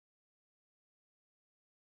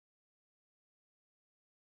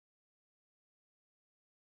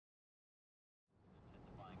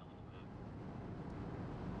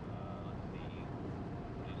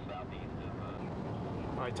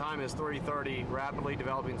My time is 3:30, rapidly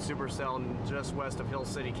developing supercell just west of Hill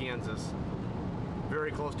City, Kansas. Very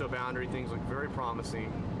close to a boundary, things look very promising.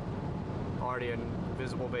 Already a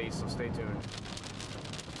visible base, so stay tuned.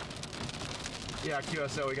 Yeah,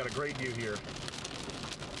 QSO, we got a great view here.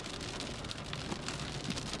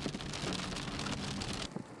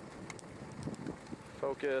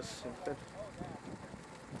 Focus,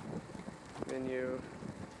 menu,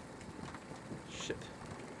 shit.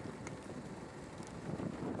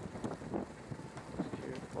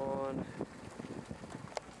 Execute on.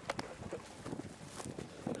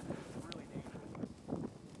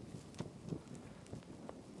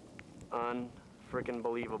 Unfreaking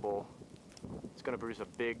believable. It's going to produce a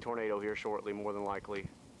big tornado here shortly, more than likely.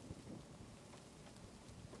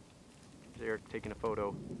 They're taking a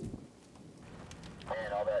photo.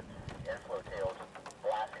 And all that inflow tails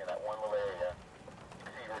blasting in that one little area. You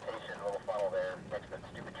can see rotation, a little funnel there next to that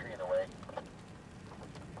stupid tree in the way.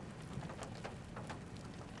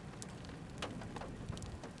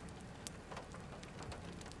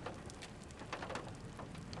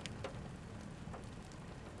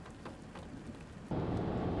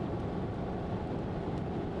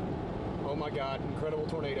 Oh my God, incredible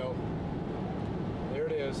tornado. There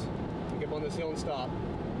it is. Get up on this hill and stop.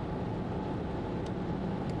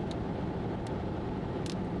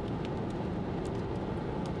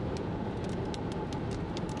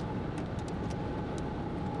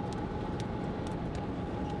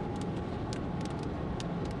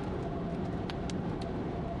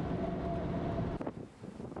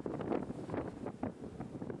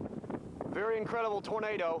 Very incredible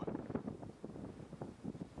tornado.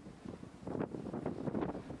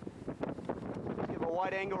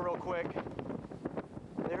 Wide angle real quick.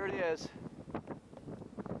 There it is.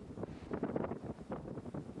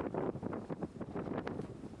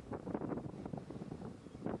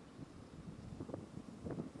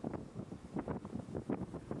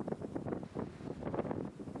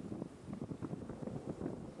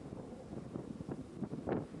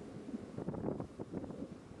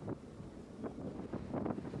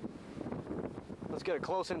 Let's get a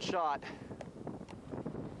close-in shot.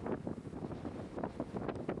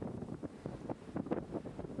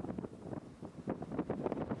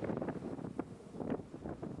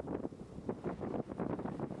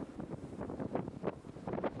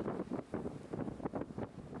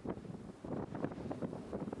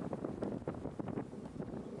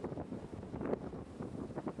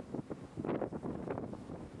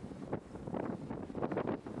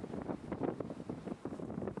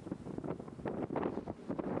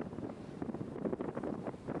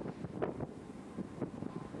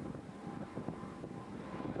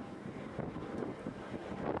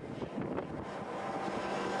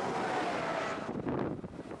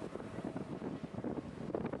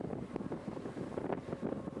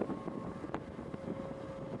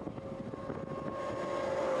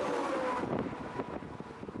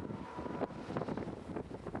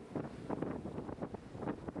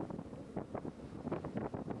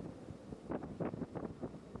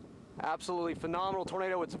 Absolutely phenomenal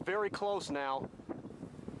tornado. It's very close now.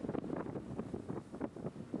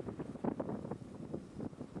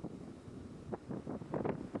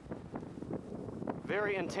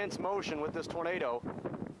 Very intense motion with this tornado.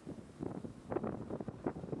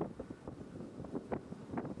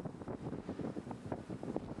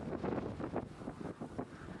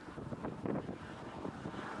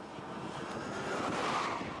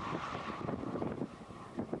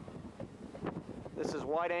 This is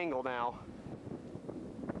wide angle now.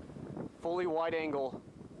 Fully wide angle.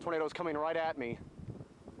 Tornado's coming right at me.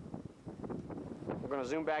 We're going to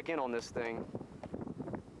zoom back in on this thing.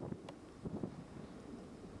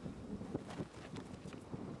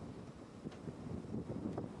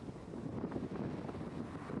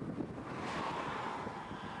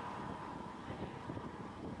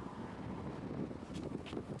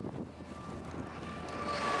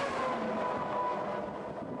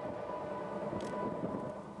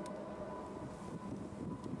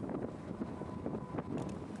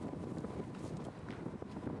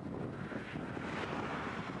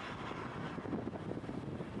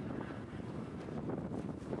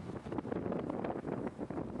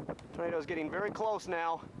 Tornado's getting very close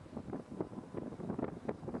now.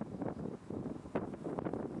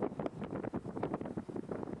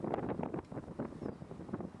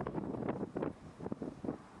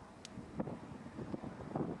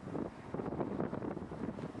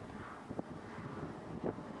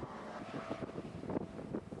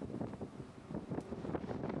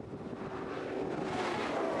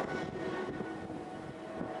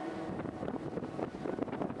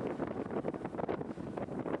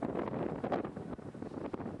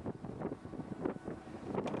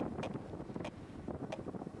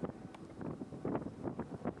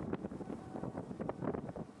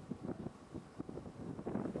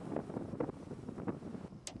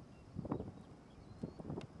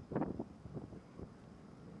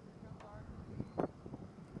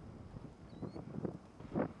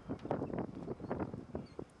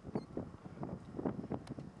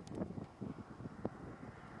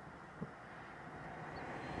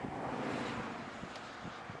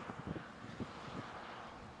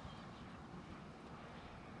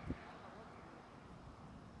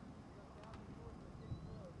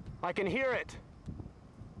 I can hear it.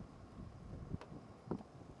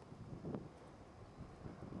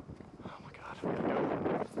 Oh my God, we gotta go.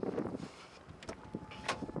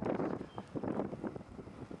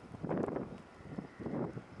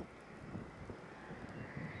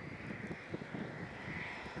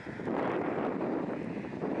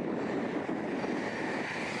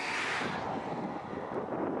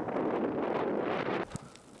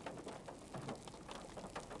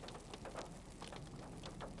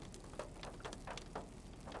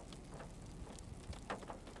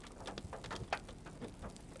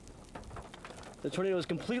 The tornado is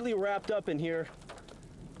completely wrapped up in here.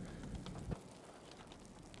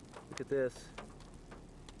 Look at this.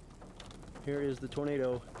 Here is the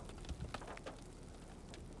tornado.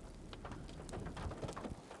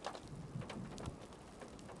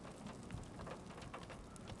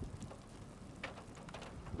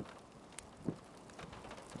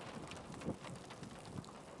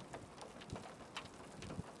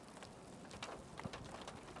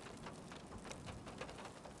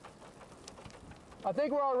 I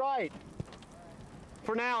think we're all right.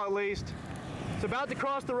 For now, at least. It's about to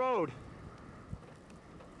cross the road.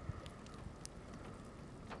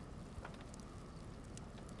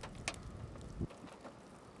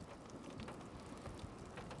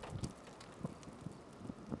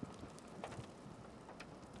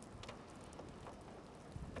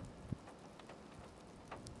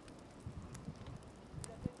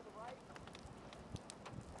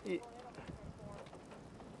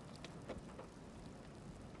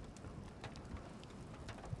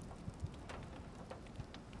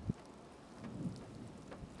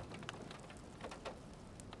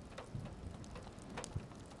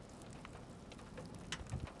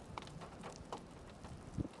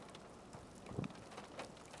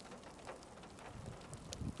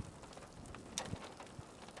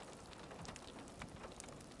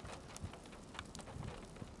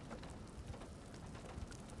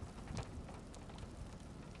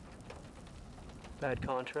 Bad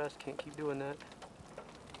contrast, can't keep doing that.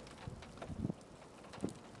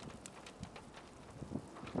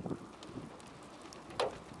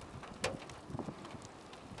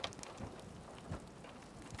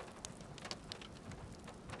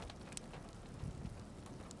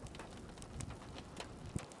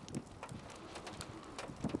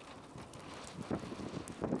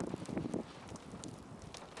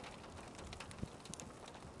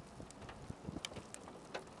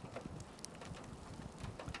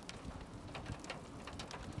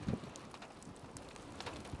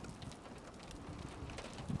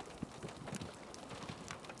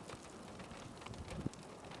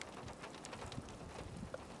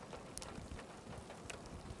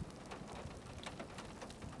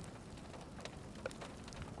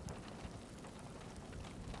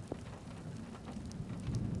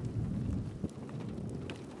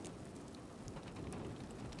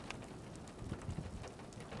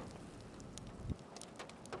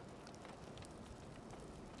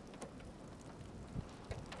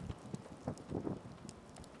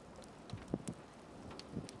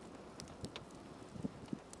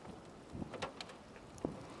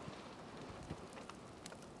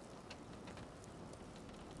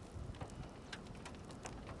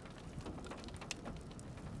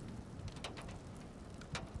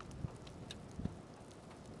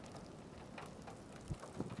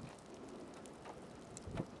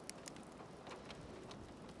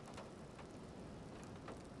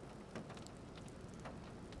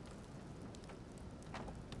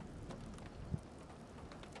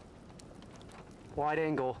 Wide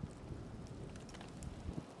angle.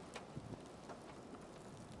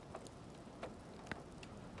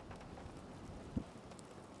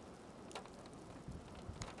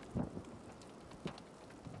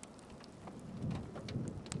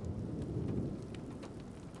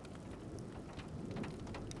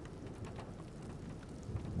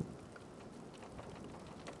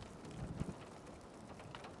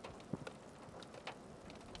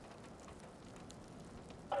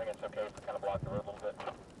 I think it's okay to kind of block the road a little bit.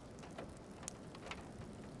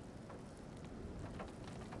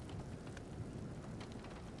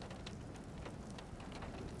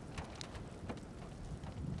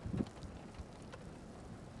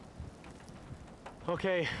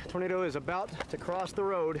 Okay, tornado is about to cross the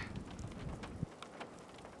road.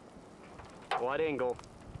 Wide angle.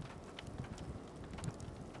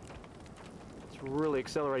 It's really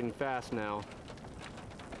accelerating fast now.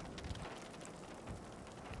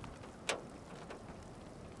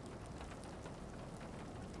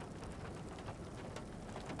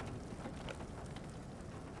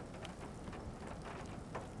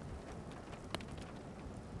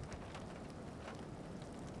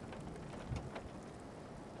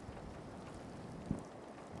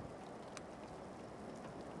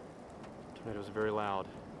 was very loud.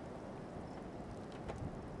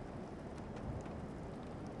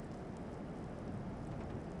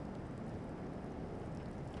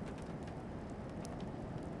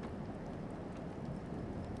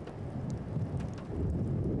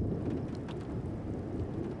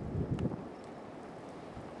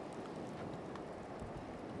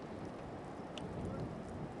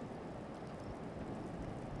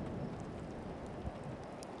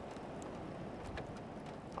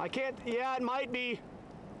 I can't, yeah, it might be.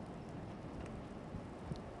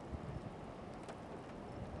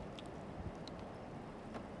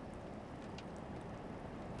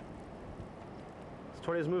 This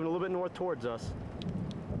tornado's moving a little bit north towards us.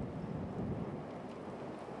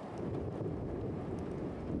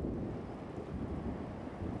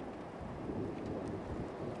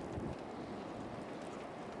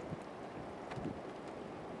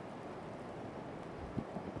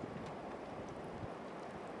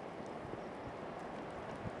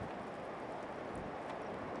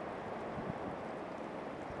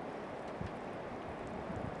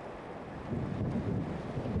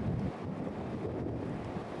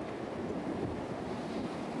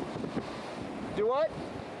 Do what?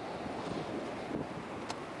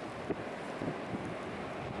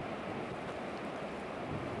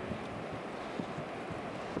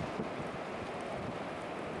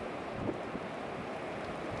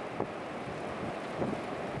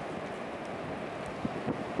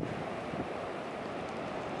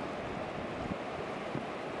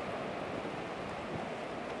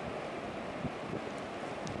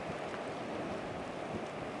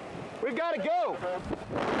 We've got to go.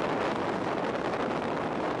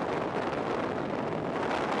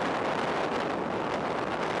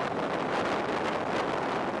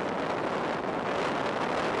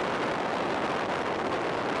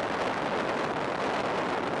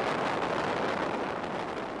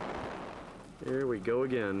 Here we go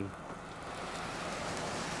again.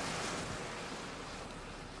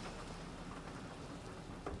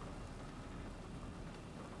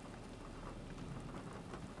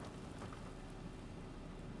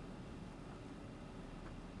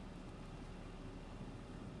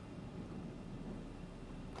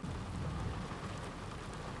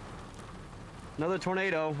 Another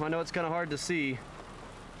tornado. I know it's kind of hard to see.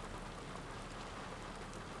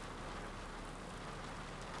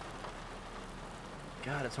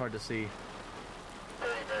 God, it's hard to see.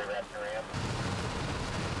 Very rapid ramp.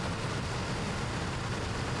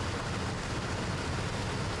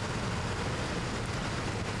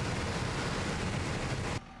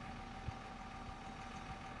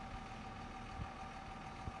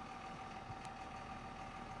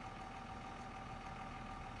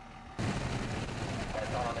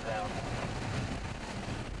 That's on the ground.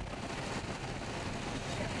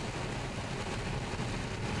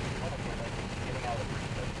 Getting out of the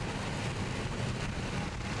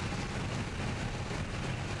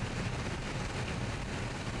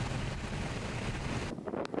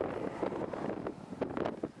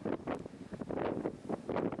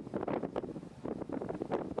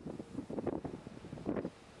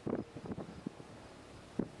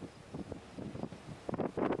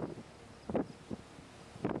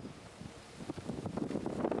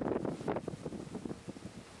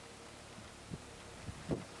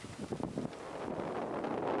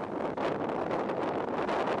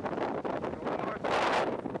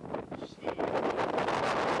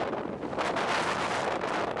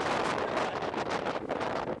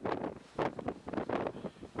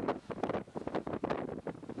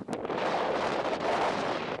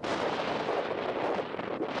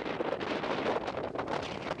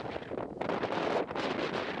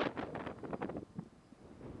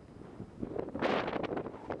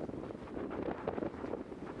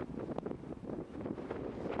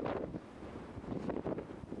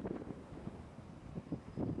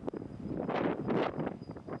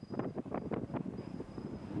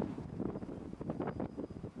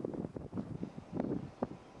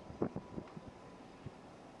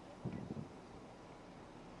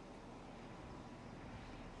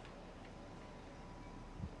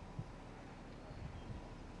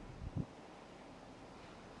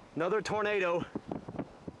Another tornado.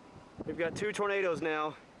 We've got two tornadoes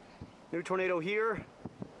now. New tornado here.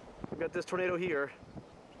 We've got this tornado here.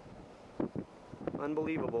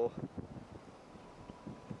 Unbelievable.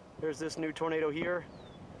 There's this new tornado here.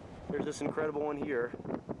 There's this incredible one here.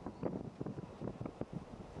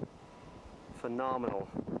 Phenomenal.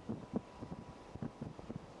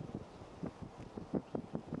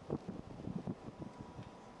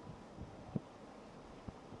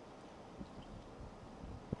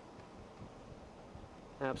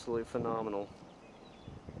 Absolutely phenomenal.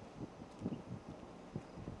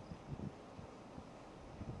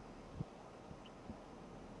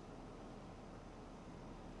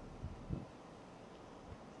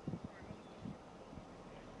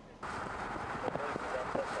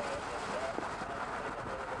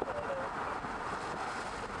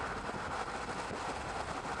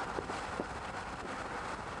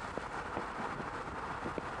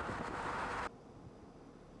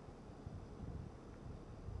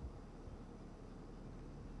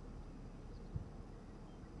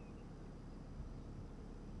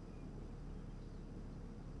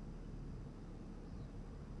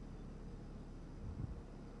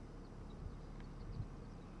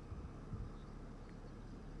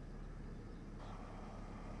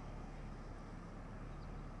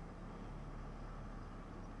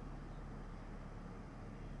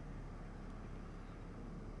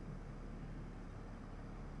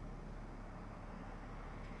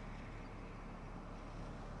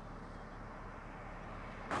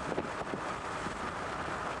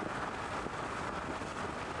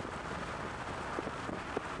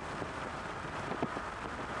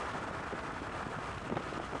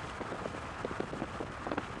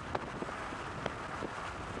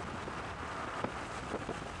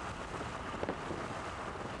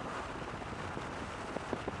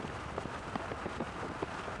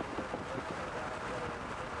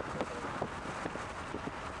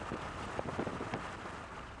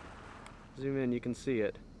 can see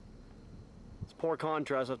it. It's poor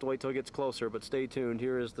contrast, I have to wait till it gets closer, but stay tuned.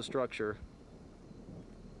 Here is the structure.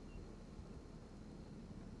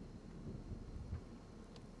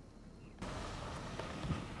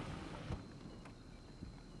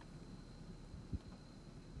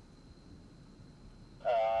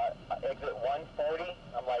 Exit 140.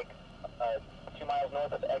 I'm like 2 miles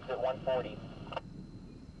north of exit 140.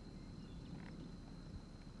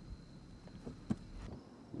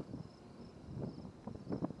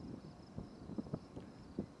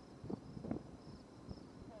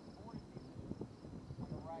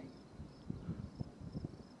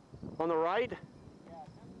 On the right? Yeah,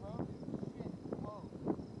 this road is shit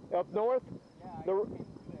closed. Up north? Yeah,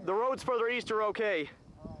 The roads further east are okay.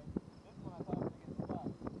 Alright, this one I thought was gonna get stuck.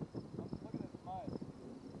 Look at this mud.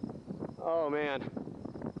 Oh man.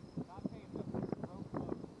 Not paved up here, the road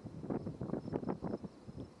closed.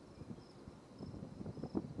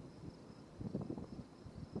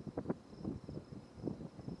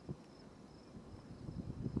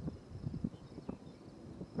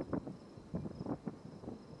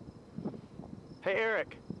 Hey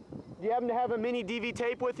Eric, do you happen to have a mini DV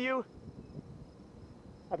tape with you?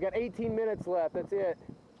 I've got 18 minutes left, that's it.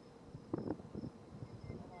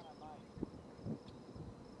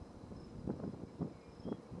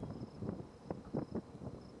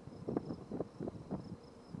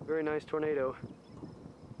 Very nice tornado.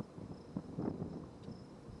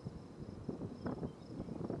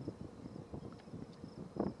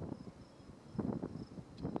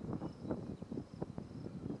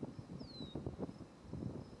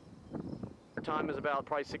 Time is about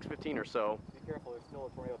probably 6:15 or so. Be careful, there's still a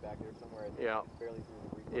tornado back there somewhere. Yeah. Barely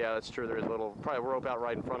through the Yeah, that's true. There is a little, probably a rope out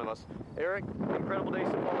right in front of us. Eric, incredible day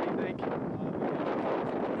so far, what do you think?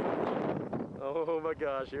 Oh my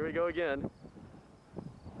gosh, here we go again.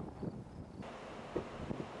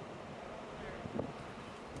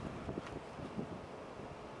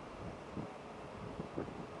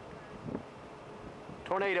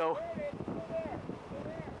 Tornado.